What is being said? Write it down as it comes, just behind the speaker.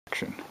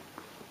action.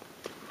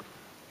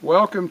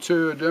 Welcome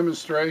to a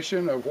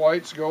demonstration of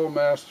White's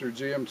GoldMaster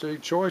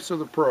GMT Choice of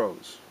the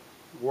Pros,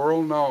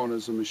 world known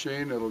as a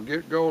machine that will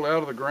get gold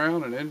out of the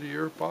ground and into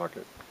your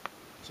pocket.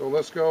 So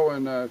let's go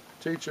and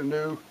teach a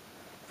new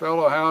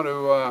fellow how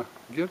to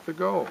get the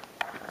gold.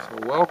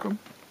 So welcome.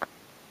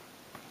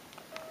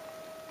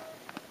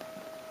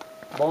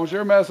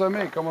 Bonjour mes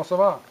amis, comment ça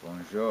va?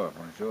 Bonjour,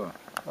 bonjour.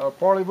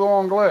 Parlez-vous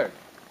anglais?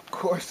 Of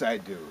course I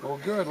do. Well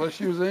good, let's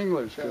use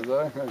English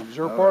because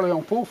je parle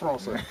un peu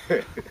français.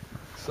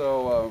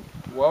 So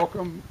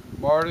welcome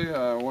Marty,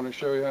 I want to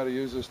show you how to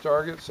use this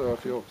target, so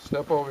if you'll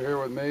step over here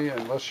with me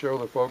and let's show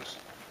the folks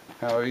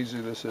how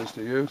easy this is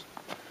to use.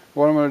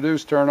 What I'm going to do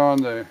is turn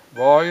on the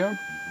volume.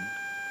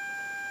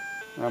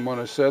 I'm going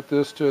to set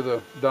this to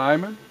the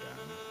diamond.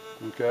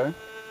 Okay,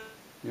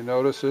 you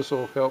notice this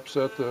will help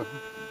set the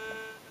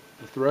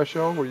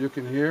threshold where you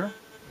can hear,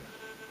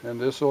 and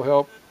this will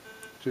help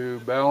to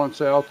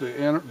balance out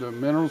the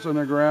minerals in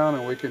the ground,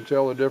 and we can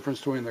tell the difference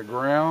between the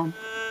ground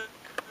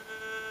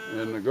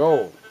and the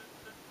gold.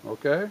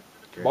 Okay?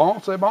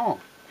 Bon, c'est bon.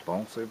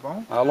 Bon, c'est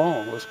bon.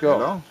 Allons, let's go.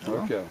 Allons.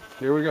 Okay,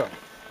 here we go.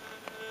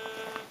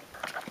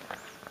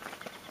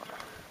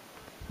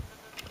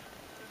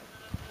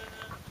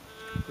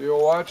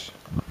 You'll watch.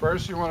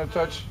 First you want to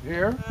touch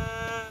here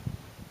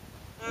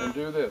and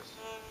do this.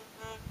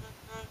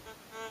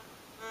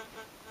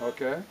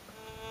 Okay?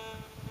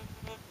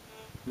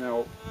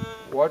 Now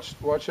watch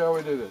how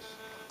we do this.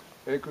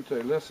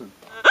 Écoutez, listen.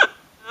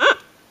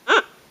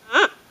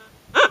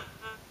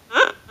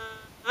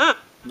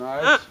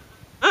 Nice.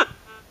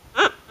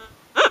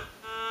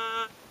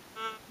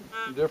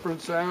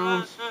 Different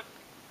sounds.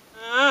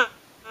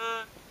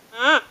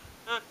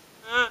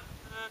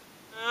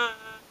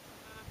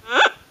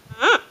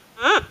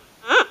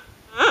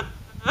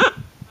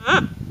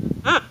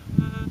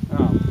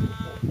 Now,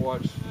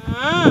 watch.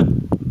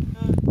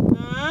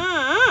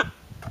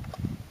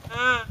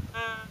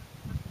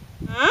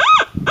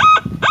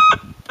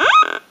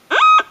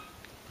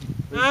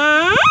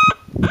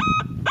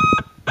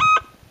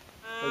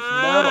 It's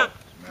metal.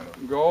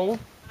 Gold.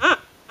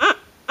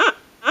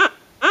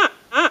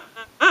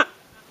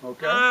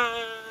 Okay.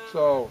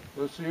 So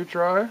let's see you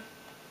try.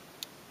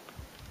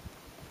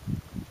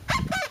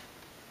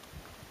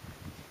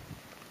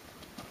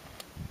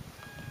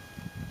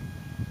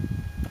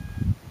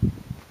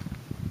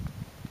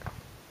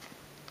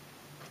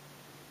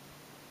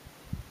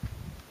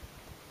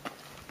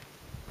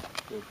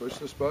 So push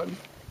this button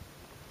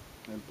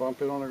and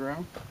bump it on the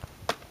ground.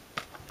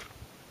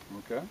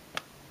 Okay.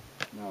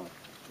 Now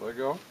let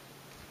go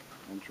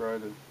and try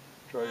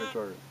your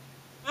target.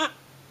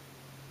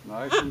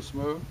 Nice and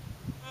smooth.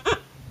 A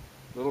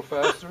little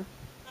faster.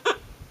 A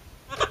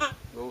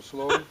little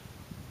slower.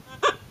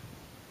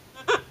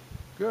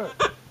 Good.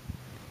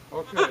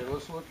 Okay,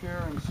 let's look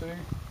here and see.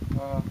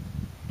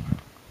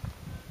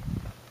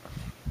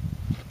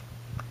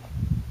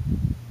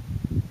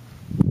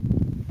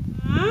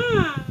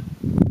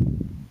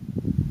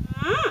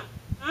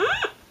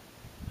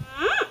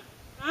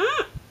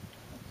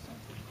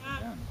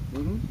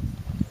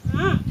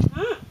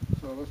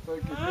 So let's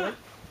take your pick.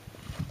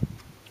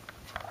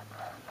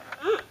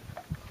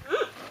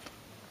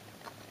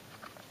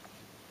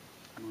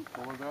 I'm going to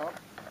pull it out.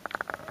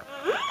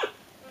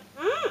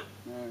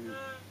 Now you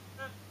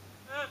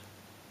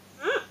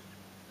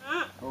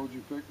hold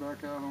your pick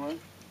back out of the way.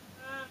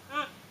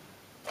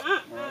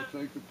 Alright,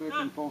 take the pick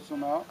and pull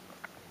some out.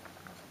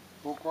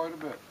 Pull quite a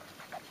bit.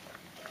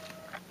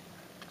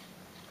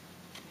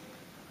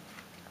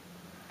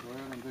 Go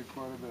ahead and dig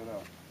quite a bit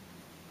out.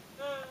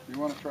 You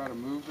want to try to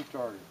move the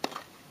target.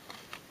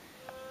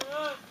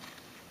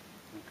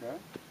 Okay,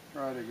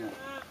 try it again.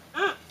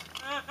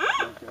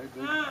 Okay,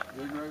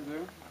 dig right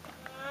there.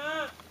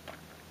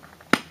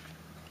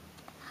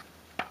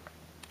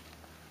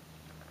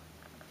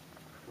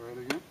 Try it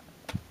again.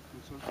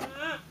 That's okay.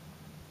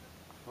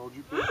 Hold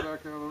your pick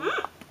back out of the way.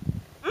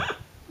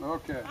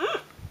 Okay.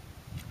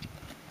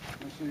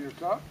 Let's see your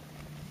top.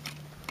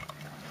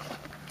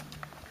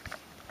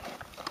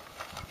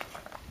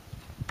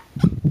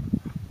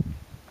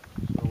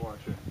 So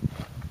watch it.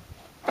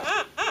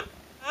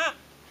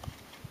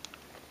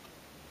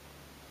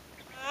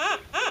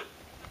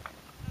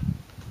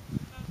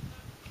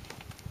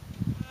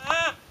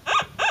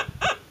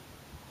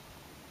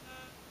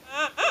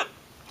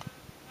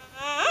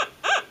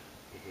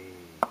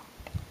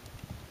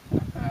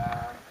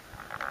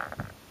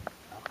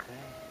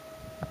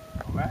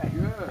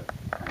 Good.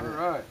 All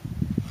right.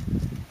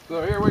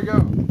 So here we go.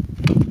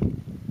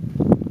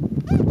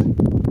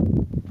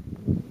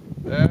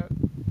 That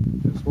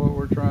is what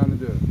we're trying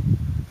to do.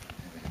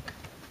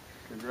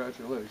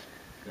 Congratulations.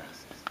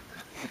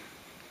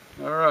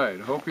 All right.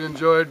 Hope you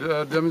enjoyed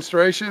the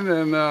demonstration,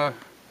 and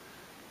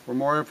for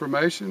more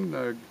information,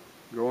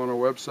 go on our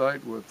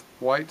website with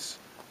White's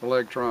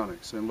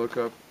Electronics and look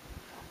up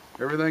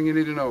everything you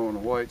need to know on the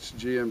White's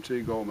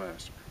GMT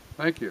GoldMaster.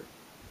 Thank you.